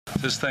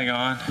this thing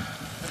on?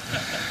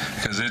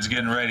 Because it's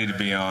getting ready to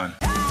be on.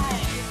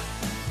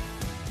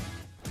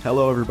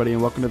 Hello, everybody,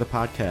 and welcome to the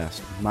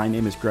podcast. My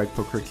name is Greg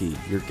Pokricki.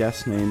 Your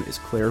guest name is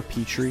Claire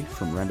Petrie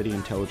from Remedy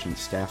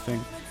Intelligence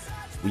Staffing.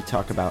 We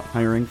talk about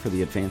hiring for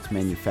the advanced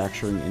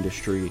manufacturing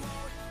industry,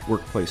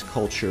 workplace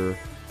culture,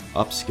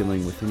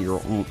 upskilling within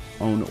your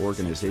own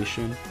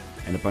organization,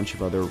 and a bunch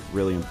of other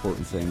really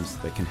important things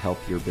that can help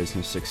your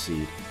business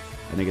succeed.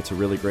 I think it's a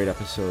really great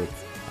episode.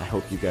 I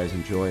hope you guys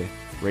enjoy.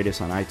 Rate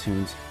us on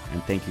iTunes,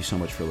 and thank you so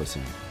much for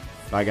listening.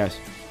 Bye, guys.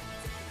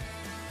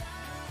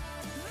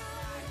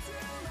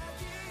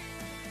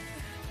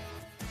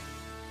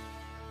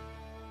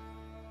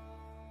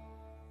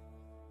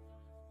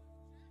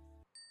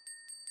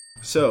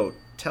 So,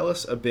 tell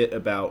us a bit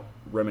about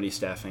Remedy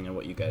Staffing and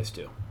what you guys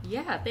do.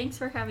 Yeah, thanks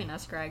for having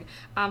us, Greg.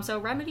 So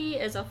Remedy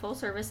is a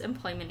full-service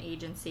employment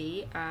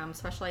agency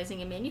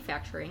specializing in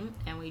manufacturing,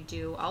 and we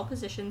do all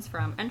positions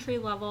from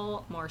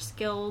entry-level, more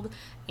skilled,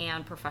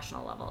 and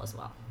professional level as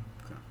well.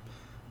 Okay.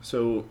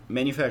 So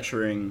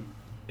manufacturing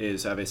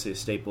is obviously a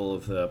staple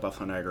of the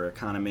Buffalo-Niagara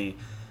economy.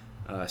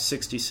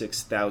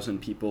 66,000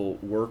 people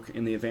work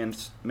in the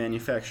advanced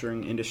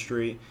manufacturing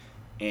industry,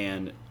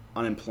 and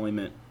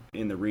unemployment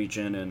in the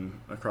region and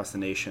across the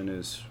nation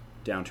is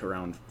down to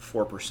around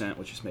 4%,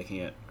 which is making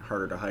it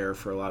harder to hire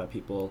for a lot of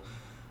people.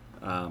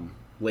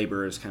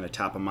 Labor is kind of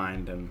top of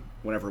mind, and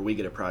whenever we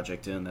get a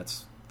project in,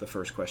 that's the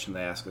first question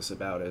they ask us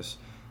about is,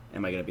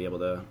 am I going to be able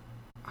to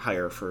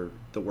hire for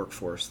the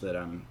workforce that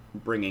I'm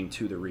bringing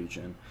to the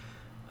region?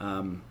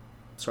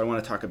 So I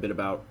want to talk a bit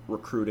about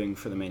recruiting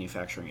for the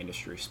manufacturing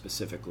industry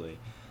specifically.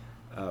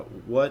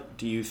 What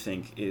do you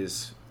think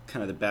is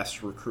kind of the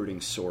best recruiting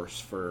source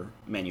for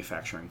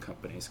manufacturing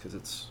companies?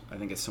 Because I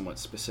think it's somewhat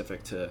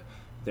specific to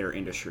their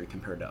industry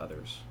compared to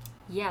others.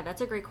 Yeah,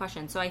 that's a great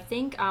question. So I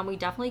think we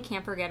definitely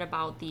can't forget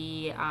about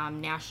the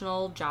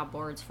national job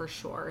boards for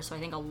sure. So I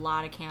think a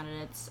lot of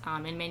candidates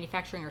in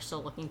manufacturing are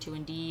still looking to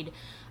Indeed,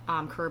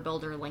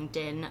 CareerBuilder,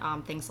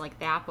 LinkedIn, things like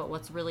that. But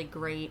what's really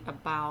great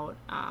about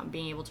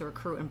being able to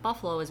recruit in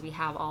Buffalo is we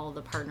have all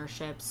the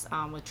partnerships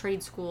with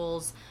trade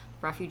schools,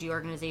 refugee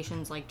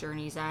organizations like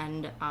Journey's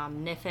End,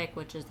 NIFIC,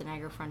 which is the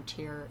Niagara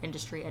Frontier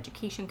Industry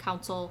Education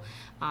Council.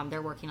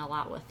 They're working a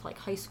lot with like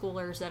high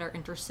schoolers that are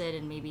interested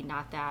in maybe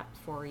not that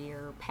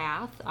 4-year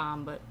path,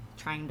 but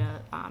trying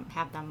to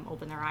have them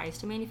open their eyes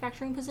to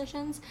manufacturing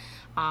positions.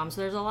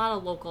 So there's a lot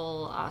of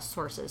local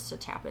sources to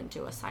tap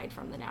into aside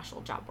from the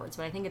national job boards,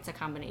 but I think it's a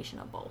combination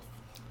of both.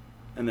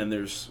 And then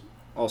there's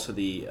also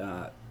the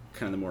kind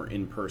of the more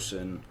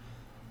in-person,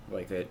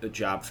 like the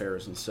job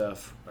fairs and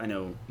stuff. I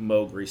know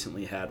Moog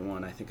recently had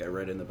one. I think I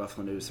read in the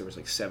Buffalo News there was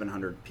like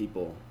 700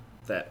 people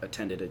that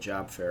attended a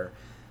job fair.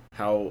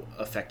 How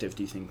effective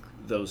do you think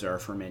those are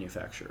for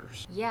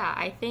manufacturers? Yeah,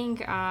 I think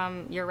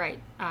you're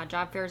right.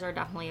 Job fairs are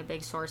definitely a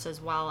big source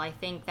as well. I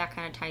think that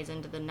kind of ties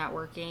into the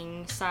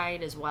networking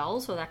side as well.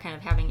 So that kind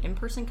of having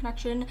in-person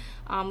connection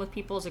with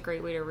people is a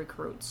great way to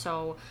recruit.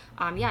 So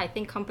yeah, I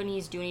think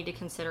companies do need to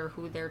consider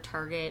who their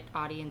target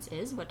audience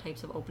is, what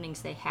types of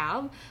openings they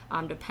have.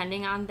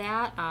 Depending on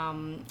that,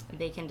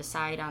 they can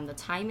decide on the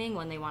timing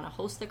when they want to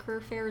host the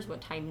career fairs,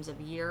 what times of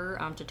year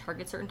to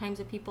target certain times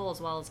of people, as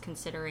well as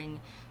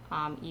considering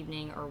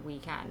evening or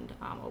weekend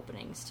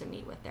openings to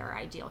meet with their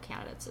ideal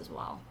candidates as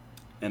well.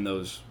 And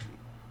those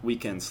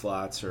weekend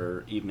slots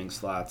or evening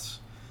slots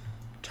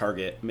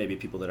target maybe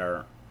people that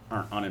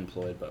aren't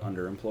unemployed but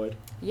underemployed?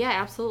 Yeah,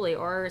 absolutely.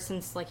 Or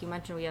since, like you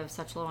mentioned, we have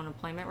such low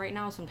unemployment right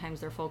now, sometimes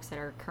they're folks that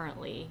are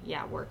currently,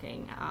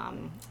 working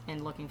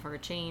and looking for a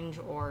change,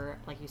 or,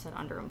 like you said,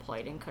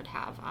 underemployed and could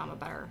have a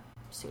better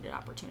suited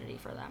opportunity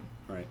for them.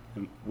 Right.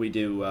 And we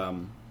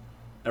do...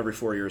 every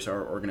 4 years,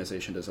 our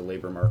organization does a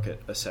labor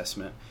market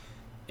assessment,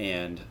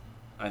 and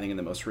I think in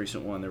the most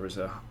recent one, there was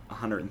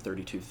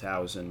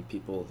 132,000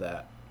 people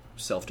that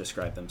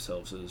self-describe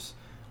themselves as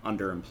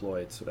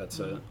underemployed. So that's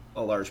a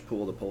large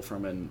pool to pull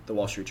from, and the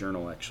Wall Street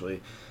Journal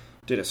actually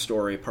did a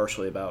story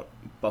partially about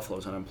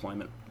Buffalo's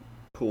unemployment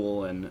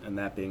pool and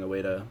that being a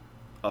way to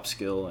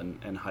upskill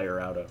and hire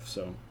out of.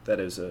 So that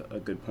is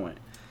a good point.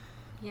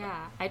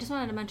 Yeah, I just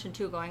wanted to mention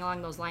too, going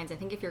along those lines, I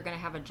think if you're going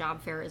to have a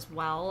job fair as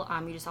well,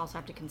 you just also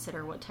have to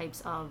consider what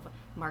types of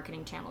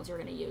marketing channels you're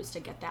going to use to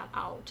get that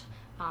out.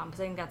 Because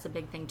I think that's a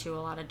big thing too. A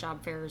lot of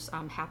job fairs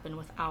happen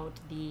without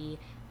the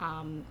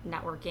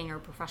networking or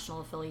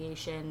professional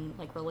affiliation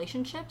like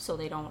relationships, so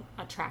they don't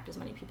attract as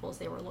many people as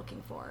they were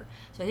looking for.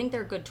 So I think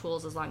they're good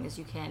tools as long as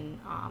you can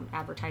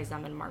advertise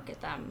them and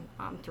market them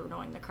through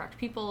knowing the correct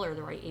people or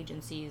the right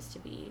agencies to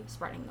be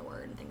spreading the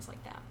word and things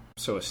like that.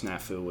 So a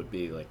snafu would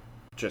be like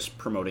just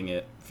promoting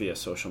it via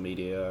social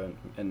media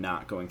and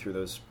not going through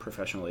those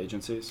professional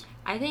agencies?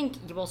 I think,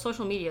 well,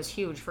 social media is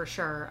huge for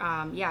sure.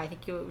 I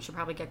think you should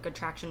probably get good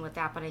traction with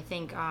that. But I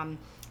think,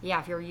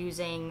 if you're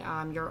using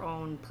your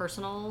own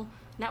personal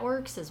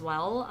networks as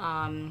well,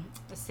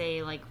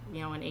 say like,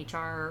 an HR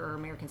or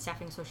American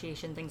Staffing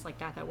Association, things like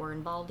that we're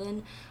involved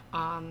in,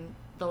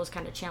 those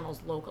kind of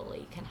channels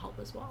locally can help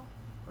as well.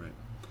 Right.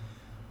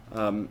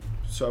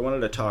 So I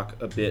wanted to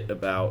talk a bit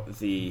about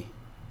the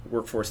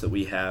workforce that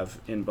we have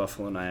in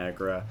Buffalo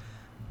Niagara,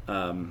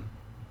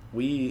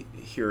 we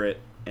hear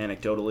it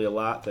anecdotally a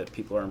lot that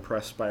people are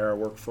impressed by our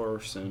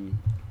workforce and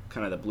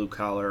kind of the blue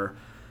collar,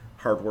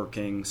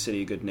 hardworking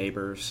city of good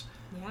neighbors.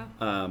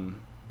 Yeah.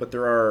 But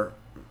there are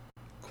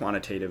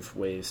quantitative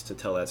ways to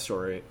tell that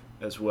story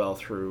as well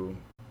through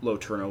low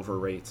turnover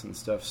rates and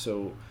stuff.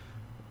 So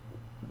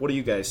what do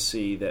you guys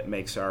see that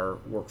makes our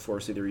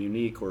workforce either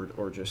unique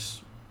or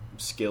just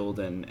skilled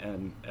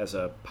and as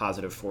a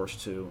positive force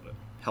to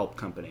help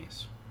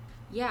companies?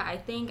 Yeah, I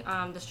think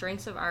the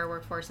strengths of our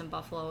workforce in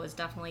Buffalo is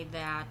definitely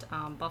that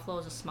Buffalo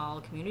is a small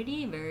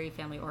community, very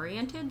family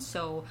oriented.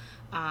 So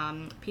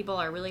people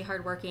are really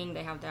hardworking.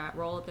 They have that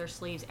roll up their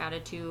sleeves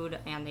attitude,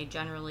 and they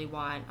generally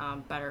want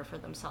better for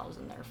themselves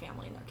and their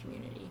family and their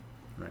community.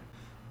 Right.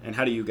 And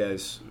how do you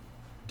guys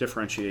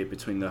differentiate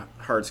between the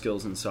hard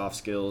skills and soft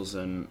skills,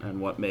 and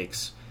what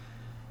makes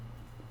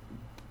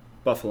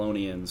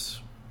Buffalonians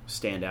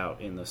stand out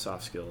in the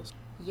soft skills?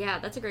 Yeah,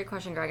 that's a great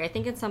question, Greg. I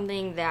think it's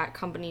something that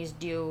companies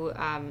do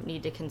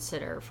need to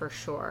consider for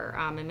sure.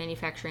 In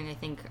manufacturing, I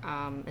think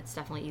it's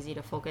definitely easy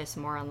to focus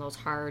more on those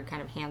hard,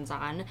 kind of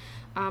hands-on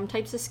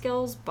types of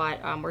skills, but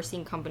we're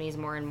seeing companies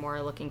more and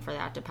more looking for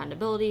that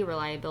dependability,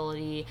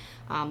 reliability,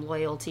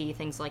 loyalty,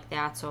 things like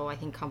that. So I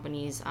think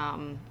companies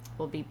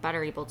will be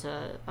better able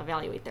to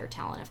evaluate their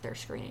talent if they're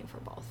screening for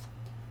both.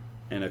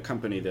 And a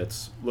company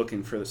that's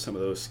looking for some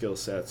of those skill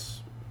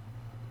sets,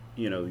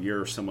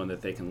 you're someone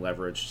that they can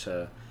leverage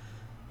to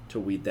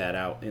weed that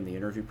out in the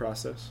interview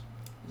process?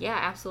 Yeah,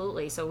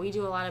 absolutely. So we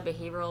do a lot of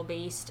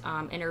behavioral-based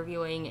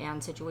interviewing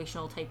and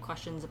situational type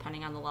questions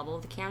depending on the level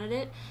of the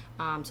candidate.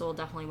 So we'll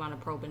definitely want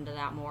to probe into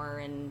that more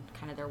and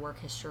kind of their work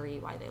history,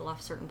 why they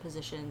left certain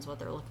positions, what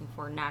they're looking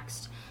for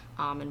next,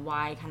 and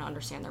why, kind of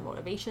understand their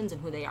motivations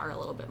and who they are a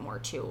little bit more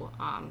too.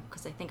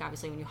 Because I think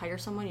obviously when you hire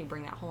someone, you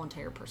bring that whole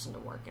entire person to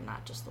work and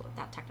not just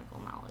that technical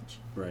knowledge.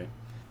 Right.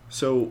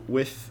 So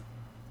with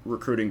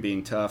recruiting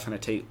being tough and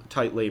a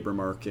tight labor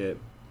market,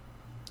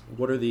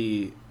 what are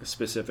the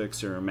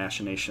specifics or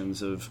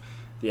machinations of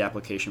the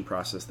application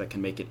process that can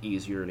make it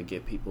easier to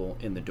get people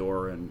in the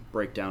door and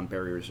break down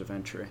barriers of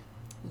entry?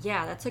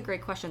 Yeah, that's a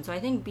great question. So I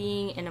think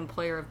being an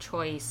employer of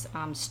choice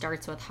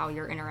starts with how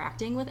you're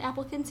interacting with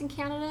applicants and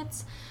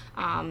candidates.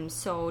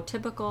 So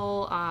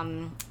typical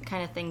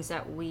kind of things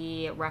that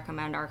we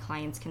recommend our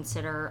clients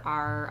consider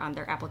are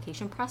their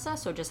application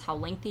process. So just how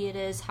lengthy it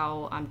is,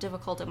 how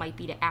difficult it might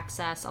be to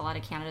access. A lot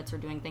of candidates are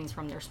doing things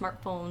from their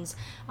smartphones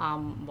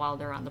while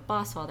they're on the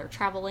bus, while they're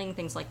traveling,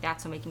 things like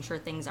that. So making sure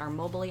things are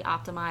mobily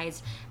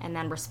optimized. And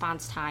then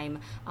response time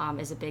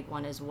is a big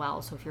one as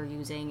well. So if you're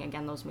using,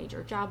 again, those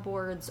major job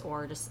boards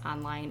or just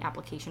online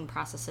application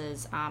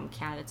processes,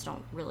 candidates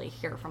don't really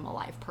hear from a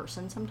live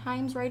person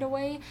sometimes right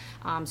away.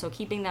 So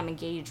keeping them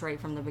engaged right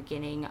from the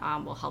beginning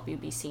will help you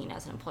be seen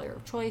as an employer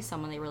of choice,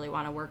 someone they really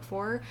want to work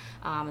for.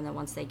 And then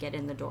once they get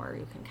in the door,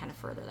 you can kind of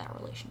further that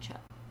relationship.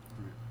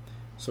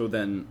 So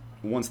then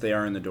once they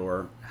are in the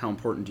door, how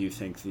important do you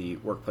think the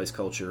workplace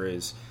culture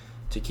is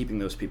to keeping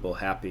those people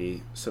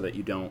happy so that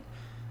you don't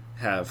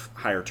have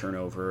higher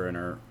turnover and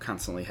are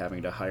constantly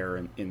having to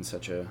hire in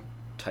such a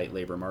tight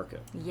labor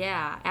market?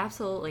 Yeah,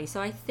 absolutely.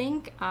 So I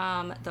think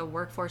the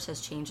workforce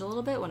has changed a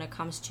little bit when it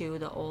comes to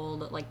the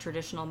old,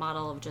 traditional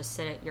model of just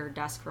sit at your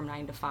desk from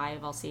 9 to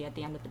 5, I'll see you at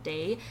the end of the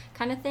day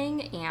kind of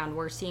thing. And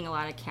we're seeing a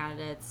lot of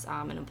candidates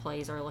and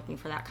employees are looking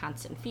for that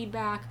constant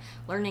feedback,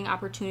 learning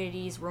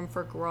opportunities, room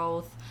for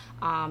growth.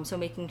 So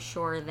making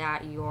sure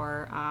that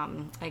you're,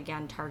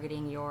 again,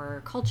 targeting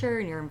your culture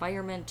and your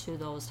environment to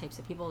those types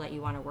of people that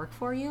you want to work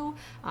for you,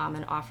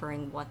 and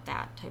offering what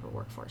that type of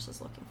workforce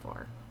is looking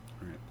for.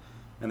 Right.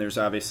 And there's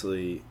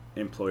obviously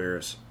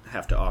employers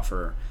have to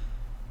offer,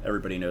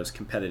 everybody knows,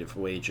 competitive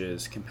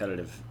wages,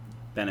 competitive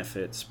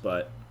benefits,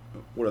 but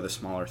what are the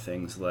smaller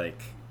things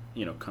like,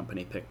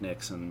 company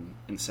picnics and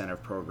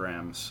incentive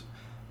programs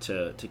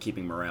to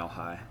keeping morale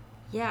high?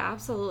 Yeah,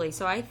 absolutely.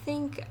 So I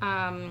think,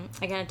 again,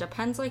 it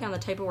depends on the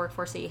type of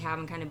workforce that you have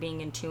and kind of being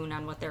in tune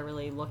on what they're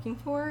really looking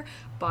for.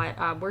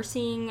 But we're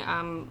seeing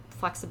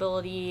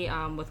flexibility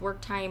with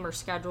work time or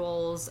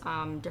schedules,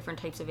 different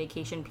types of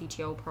vacation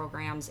PTO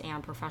programs,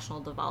 and professional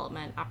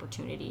development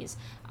opportunities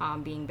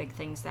being big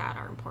things that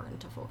are important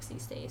to folks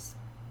these days.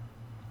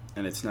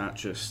 And it's not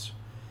just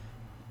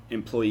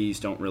employees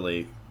don't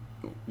really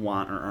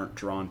want or aren't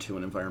drawn to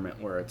an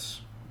environment where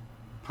it's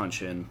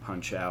punch in,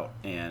 punch out,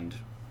 and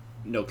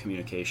no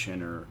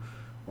communication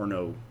or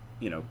no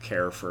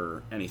care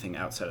for anything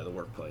outside of the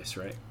workplace,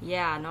 right?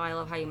 Yeah, no, I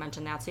love how you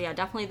mentioned that. So yeah,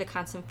 definitely the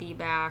constant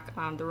feedback,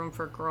 the room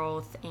for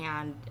growth,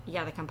 and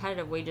yeah, the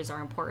competitive wages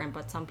are important,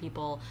 but some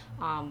people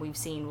we've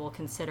seen will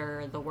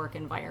consider the work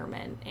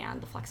environment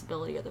and the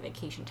flexibility of the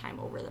vacation time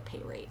over the pay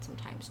rate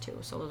sometimes too.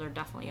 So those are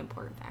definitely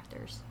important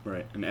factors.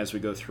 Right. And as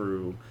we go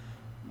through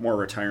more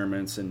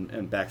retirements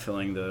and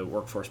backfilling the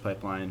workforce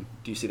pipeline.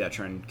 Do you see that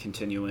trend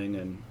continuing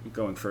and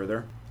going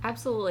further?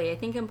 Absolutely. I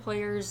think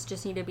employers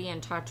just need to be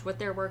in touch with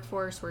their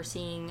workforce. We're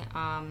seeing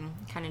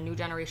kind of new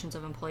generations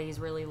of employees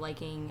really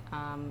liking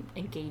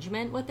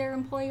engagement with their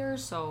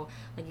employers. So,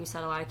 like you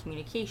said, a lot of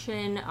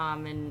communication,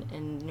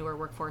 and newer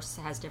workforce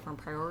has different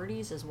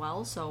priorities as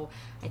well. So,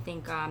 I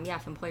think,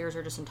 if employers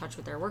are just in touch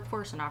with their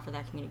workforce and offer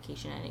that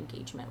communication and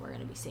engagement, we're going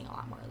to be seeing a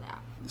lot more of that.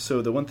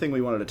 So, the one thing we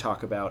wanted to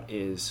talk about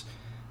is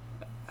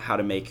how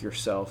to make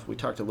yourself, we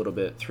talked a little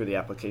bit through the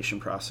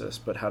application process,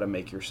 but how to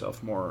make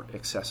yourself more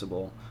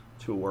accessible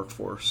to a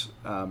workforce.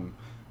 Do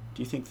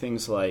you think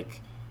things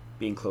like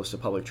being close to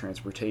public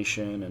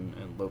transportation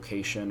and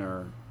location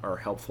are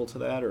helpful to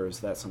that, or is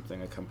that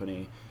something a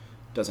company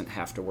doesn't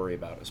have to worry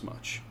about as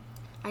much?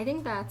 I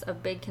think that's a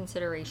big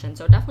consideration.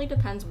 So it definitely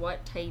depends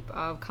what type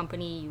of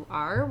company you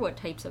are, what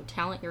types of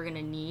talent you're going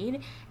to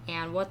need,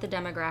 and what the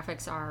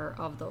demographics are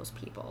of those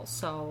people.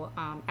 So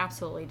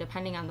absolutely,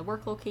 depending on the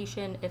work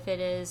location, if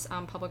it is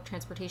public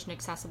transportation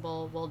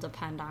accessible, will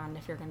depend on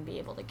if you're going to be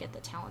able to get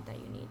the talent that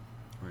you need.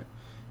 Right.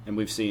 And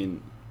we've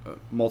seen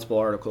multiple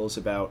articles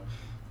about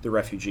the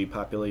refugee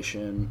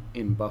population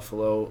in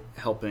Buffalo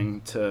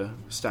helping to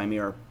stymie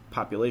our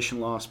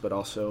population loss, but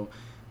also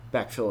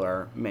backfill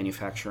our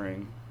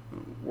manufacturing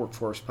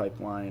workforce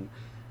pipeline.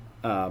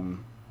 What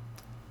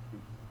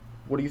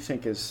do you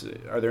think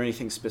are there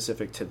anything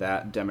specific to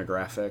that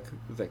demographic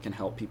that can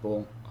help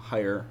people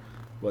hire,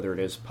 whether it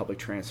is public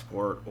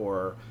transport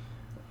or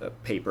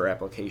paper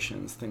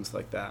applications, things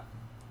like that?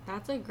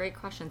 That's a great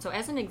question. So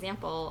as an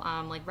example,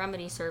 like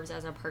Remedy serves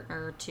as a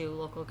partner to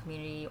local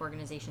community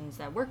organizations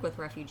that work with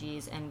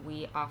refugees, and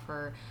we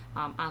offer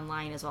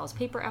online as well as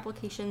paper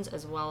applications,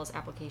 as well as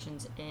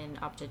applications in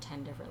up to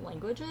 10 different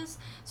languages.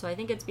 So I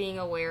think it's being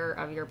aware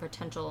of your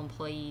potential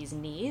employees'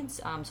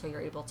 needs, so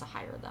you're able to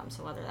hire them.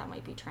 So whether that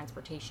might be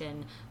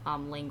transportation,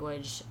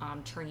 language,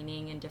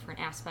 training in different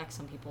aspects.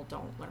 Some people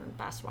don't learn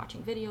best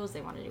watching videos.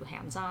 They want to do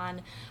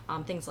hands-on,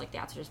 things like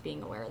that. So just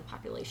being aware of the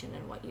population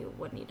and what you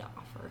would need to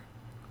offer.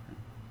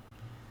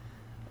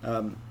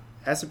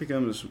 As it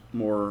becomes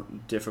more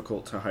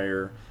difficult to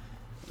hire,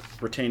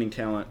 retaining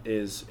talent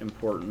is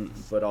important,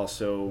 but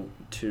also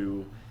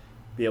to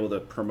be able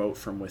to promote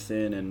from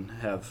within and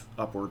have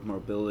upward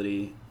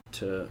mobility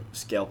to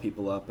scale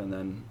people up and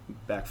then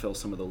backfill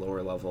some of the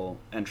lower level,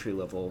 entry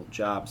level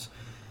jobs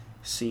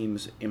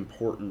seems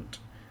important.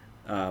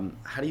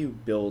 How do you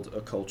build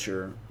a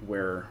culture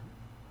where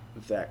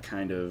that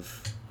kind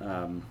of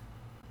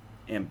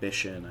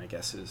ambition, I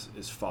guess,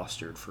 is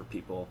fostered for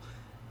people?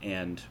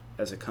 And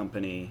as a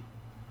company,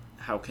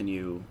 how can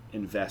you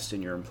invest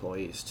in your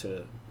employees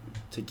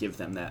to give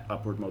them that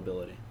upward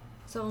mobility?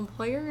 So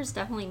employers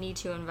definitely need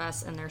to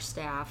invest in their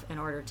staff in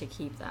order to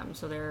keep them.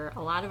 So there are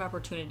a lot of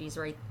opportunities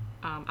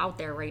out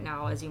there right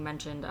now, as you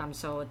mentioned.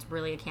 So it's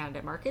really a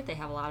candidate market. They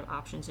have a lot of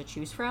options to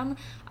choose from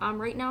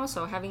right now.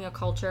 So having a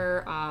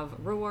culture of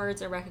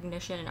rewards and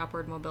recognition and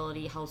upward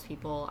mobility helps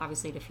people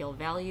obviously to feel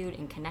valued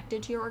and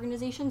connected to your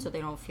organization, so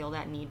they don't feel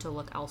that need to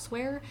look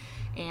elsewhere.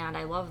 And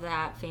I love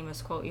that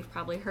famous quote you've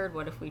probably heard,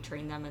 what if we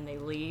train them and they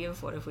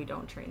leave? What if we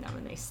don't train them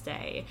and they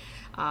stay?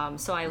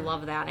 So I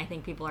love that. I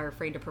think people are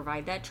afraid to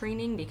provide that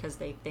training because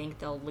they think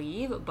they'll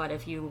leave. But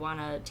if you want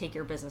to take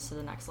your business to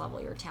the next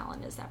level, your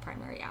talent is that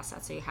primary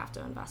asset. So you have to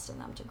invest in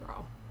them to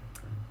grow.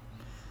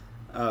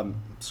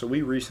 So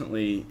we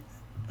recently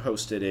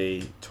hosted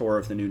a tour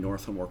of the new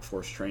Northland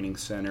Workforce Training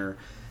Center.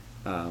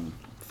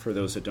 For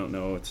those that don't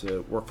know, it's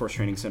a workforce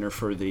training center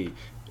for the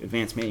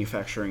advanced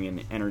manufacturing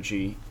and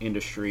energy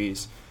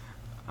industries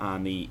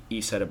on the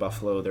east side of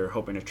Buffalo. They're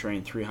hoping to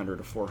train 300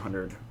 to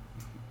 400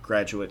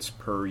 graduates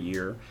per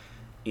year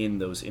in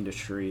those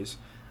industries.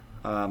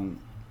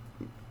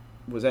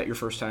 Was that your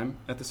first time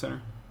at the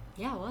center?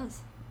 Yeah, it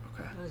was.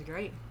 Okay. It was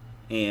great.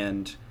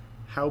 And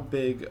how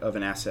big of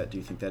an asset do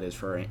you think that is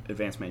for our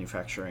advanced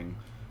manufacturing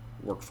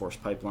workforce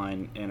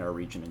pipeline and our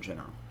region in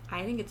general?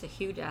 I think it's a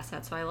huge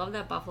asset. So I love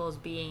that Buffalo's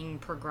being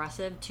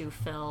progressive to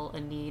fill a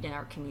need in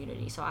our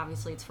community. So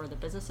obviously it's for the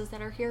businesses that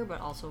are here,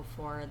 but also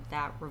for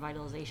that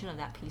revitalization of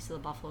that piece of the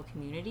Buffalo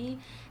community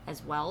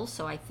as well.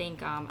 So I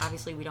think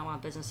obviously we don't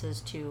want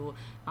businesses to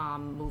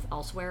move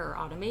elsewhere or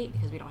automate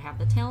because we don't have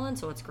the talent.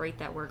 So it's great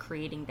that we're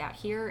creating that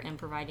here and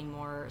providing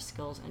more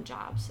skills and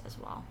jobs as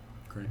well.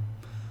 Great.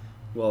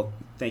 Well,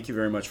 thank you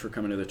very much for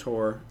coming to the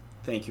tour.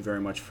 Thank you very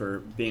much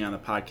for being on the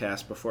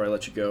podcast. Before I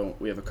let you go,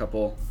 we have a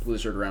couple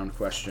Blizzard round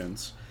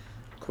questions.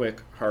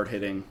 Quick,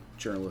 hard-hitting,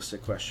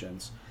 journalistic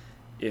questions.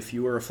 If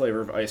you were a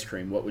flavor of ice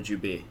cream, what would you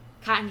be?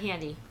 Cotton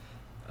candy.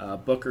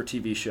 Book or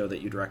TV show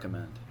that you'd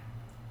recommend?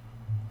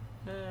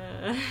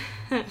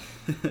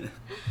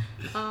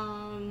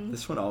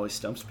 This one always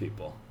stumps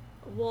people.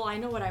 Well, I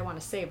know what I want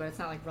to say, but it's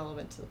not like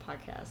relevant to the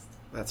podcast.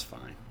 That's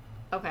fine.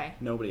 Okay.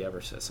 Nobody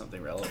ever says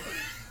something relevant.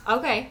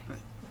 Okay.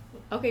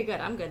 Okay, good.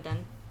 I'm good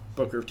then.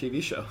 Book or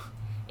TV show?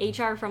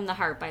 HR from the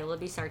Heart by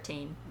Libby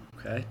Sartain.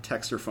 Okay.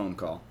 Text or phone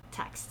call?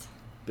 Text.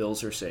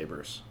 Bills or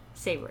Sabres?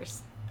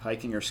 Sabres.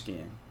 Hiking or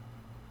skiing?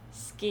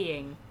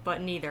 Skiing,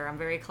 but neither. I'm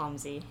very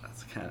clumsy.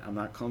 I'm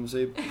not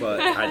clumsy, but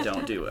I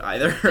don't do it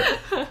either.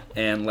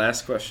 And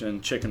last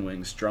question, chicken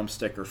wings,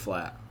 drumstick or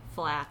flat?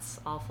 Flats,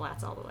 all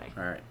the way.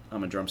 All right,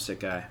 I'm a drumstick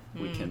guy.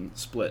 We can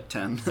split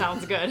 10.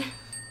 Sounds good.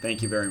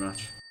 Thank you very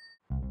much.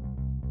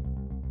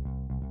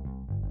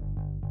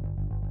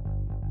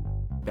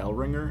 Bell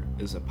Ringer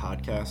is a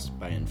podcast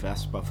by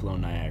Invest Buffalo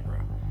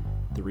Niagara,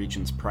 the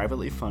region's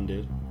privately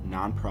funded,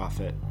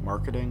 nonprofit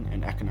marketing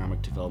and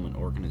economic development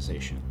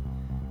organization.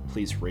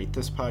 Please rate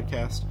this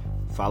podcast,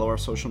 follow our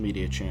social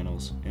media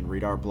channels, and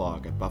read our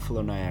blog at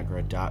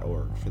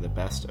buffaloniagara.org for the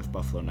best of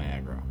Buffalo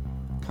Niagara.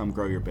 Come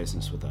grow your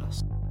business with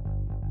us.